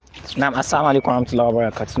Now, assalamu alaikum warahmatullahi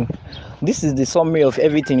wabarakatuh. This is the summary of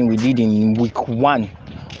everything we did in week 1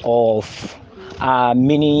 of our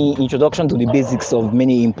mini introduction to the basics of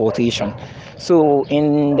mini importation. So,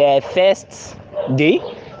 in the first day,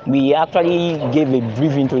 we actually gave a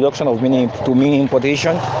brief introduction of mini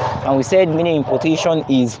importation, and we said mini importation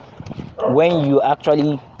is when you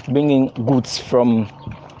actually bring in goods from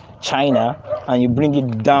China and you bring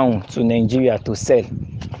it down to Nigeria to sell.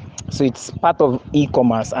 So it's part of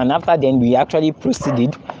e-commerce. And after then, we actually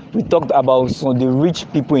proceeded. We talked about the rich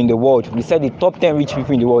people in the world. We said the top 10 rich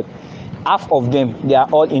people in the world. Half of them, they are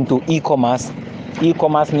all into e-commerce.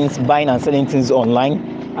 E-commerce means buying and selling things online,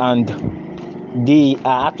 and they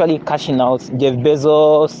are actually cashing out. Jeff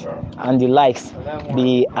Bezos and the likes,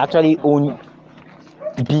 they actually own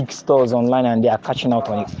big stores online and they are catching out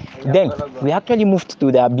on it. Then we actually moved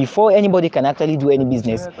to that. Before anybody can actually do any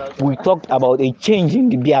business, we talked about a change in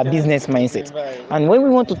their business mindset. And when we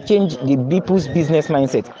want to change the people's business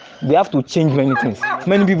mindset, we have to change many things.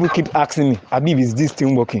 Many people keep asking me, Habib, is this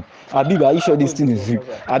thing working? Habib, are you sure this thing is real?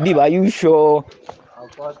 Habib, are you sure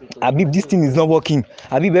Habib, this thing is not working?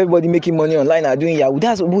 Habib, everybody making money online are doing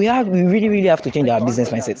Yahoo. We really have to change our business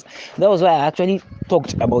mindsets. That was why I actually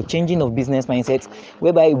talked about changing of business mindsets,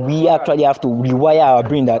 whereby we actually have to rewire our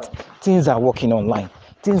brain that things are working online.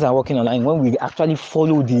 Things are working online when we actually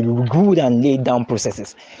follow the good and laid down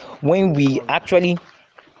processes. When we are actually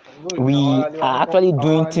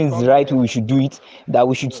doing things the right way we should do it, that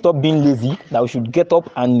we should stop being lazy, that we should get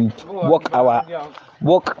up and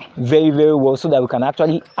work very well, so that we can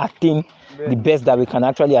actually attain the best that we can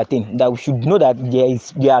actually attain. That we should know that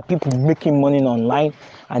there are people making money online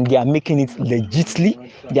and they are making it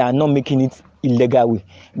legitimately. They are not making it illegal way.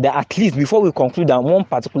 That at least before we conclude that one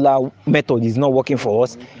particular method is not working for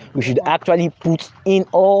us, we should actually put in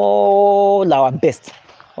all our best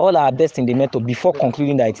in the method before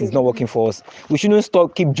concluding that it is not working for us. We shouldn't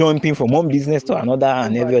keep jumping from one business to another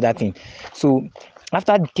and every other thing. So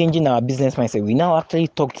after changing our business mindset, we now actually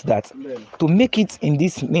talked that to make it in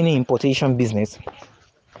this mini importation business,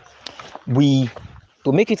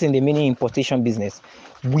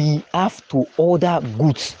 we have to order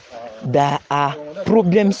goods that are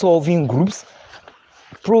problem-solving groups,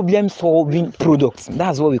 problem-solving products.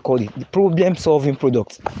 That's what we call it, the problem-solving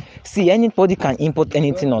products. See, anybody can import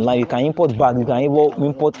anything online. You can import bags, you can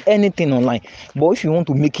import anything online. But if you want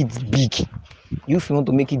to make it big, you should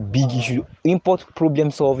import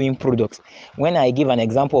problem-solving products. When I give an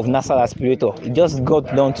example of nasal aspirator, it just got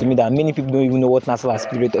down to me that many people don't even know what nasal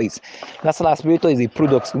aspirator is. Nasal aspirator is a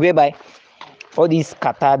product whereby all these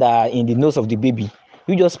catarrh that are in the nose of the baby,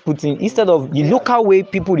 you just put in, instead of the local way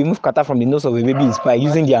people remove catarrh from the nose of a baby is by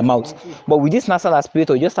using their mouth, but with this nasal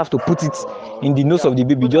aspirator you just have to put it in the nose of the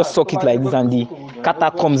baby, just suck it like this and the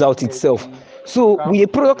catarrh comes out itself. So with a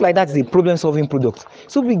product like that is a problem-solving product.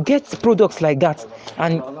 So we get products like that,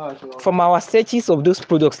 and from our searches of those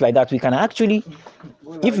products like that, we can actually,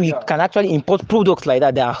 if we can actually import products like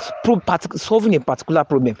that, they are solving a particular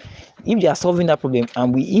problem. If they are solving that problem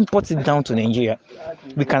and we import it down to Nigeria,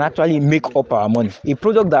 we can actually make up our money. A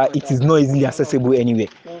product that it is not easily accessible anywhere.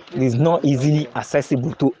 It is not easily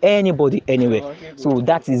accessible to anybody anywhere. So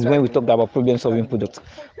that is when we talked about problem-solving products.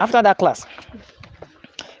 After that class,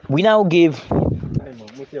 we now gave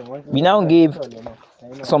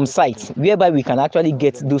some sites whereby we can actually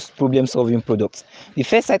get those problem-solving products. The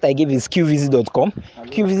first site I gave is qvz.com.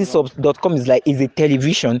 qvz.com is a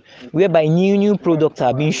television whereby new products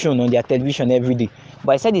are being shown on their television every day.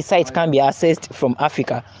 But I said the site can be accessed from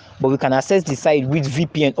Africa, but we can access the site with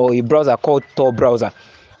VPN or a browser called Tor browser,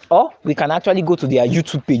 or we can actually go to their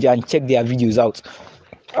YouTube page and check their videos out.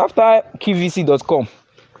 After qvc.com,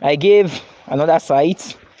 I gave another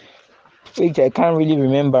site which I can't really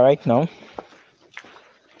remember right now.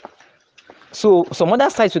 So some other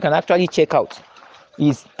sites we can actually check out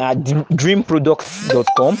is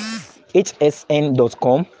dreamproducts.com,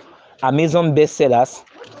 hsn.com, Amazon bestsellers.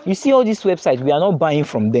 You see all these websites, we are not buying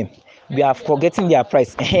from them. We are forgetting their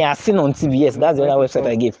price. As seen on TV, yes, that's the other website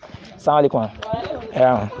I gave. That's the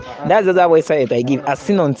other website I give,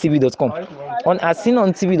 asseenontv.com. On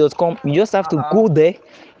asseenontv.com, you just have to go there.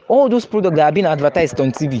 All those products that are being advertised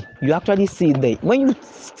on TV, you actually see it there. When you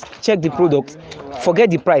check the product, forget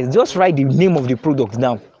the price, just write the name of the product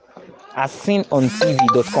down.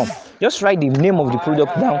 asseenontv.com. Just write the name of the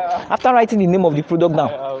product down. After writing the name of the product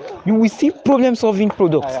down, you will see problem-solving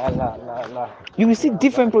products. You will see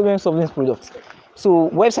different problem-solving products. So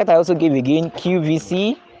website I also gave again,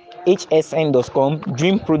 qvc, hsn.com,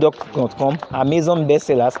 dreamproduct.com, Amazon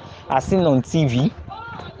bestsellers, asseenontv.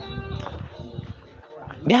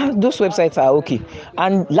 Yeah, those websites are okay.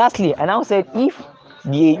 And lastly, I now said if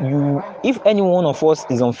If any one of us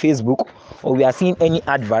is on Facebook or we are seeing any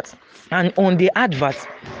advert, and on the advert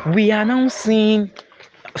we are now seeing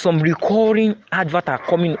some recurring advert are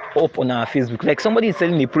coming up on our Facebook, like somebody is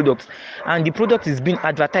selling a product and the product is being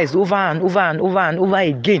advertised over and over and over and over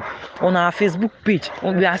again on our Facebook page,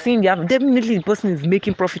 and we are seeing definitely the person is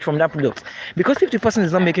making profit from that product, because if the person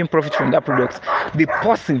is not making profit from that product, the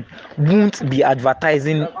person won't be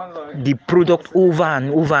advertising the product over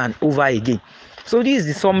and over and over again. So this is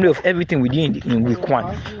the summary of everything we did in week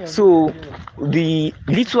 1. So the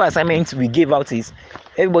little assignment we gave out is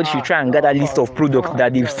everybody should try and gather a list of products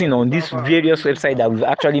that they've seen on these various websites that we've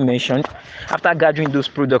actually mentioned. After gathering those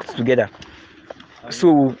products together,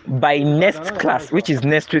 so by next class, which is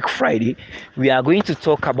next week Friday, we are going to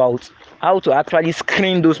talk about how to actually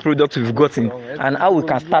screen those products we've gotten and how we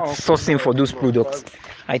can start sourcing for those products.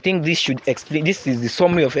 I think this should explain. This is the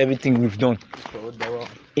summary of everything we've done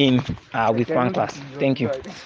in our week 1 class. Thank you.